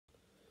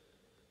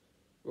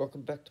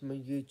Welcome back to my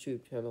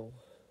YouTube channel.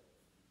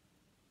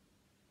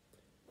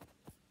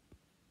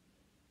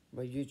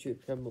 My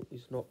YouTube channel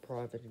is not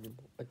private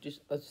anymore. I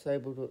just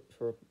disabled it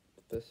for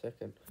a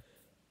second.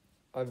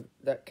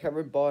 That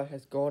Cameron Boy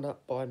has gone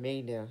up by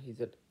me now.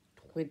 He's at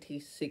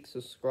 26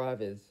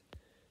 subscribers.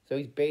 So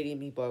he's beating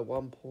me by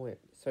 1 point.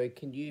 So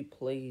can you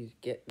please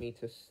get me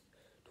to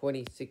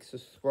 26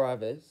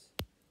 subscribers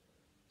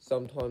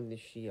sometime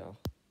this year?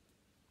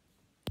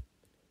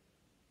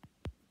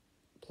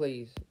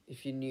 Please,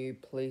 if you're new,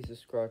 please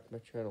subscribe to my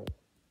channel.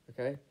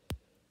 Okay?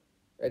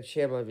 And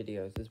share my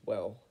videos as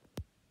well.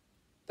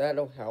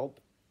 That'll help.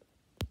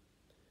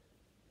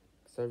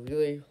 So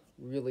I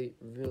really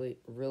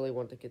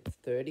want to get to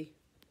 30.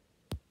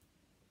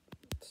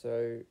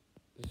 So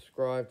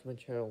subscribe to my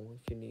channel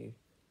if you're new.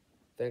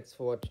 Thanks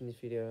for watching this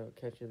video.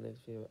 I'll catch you in the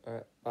next video.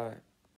 Alright, bye.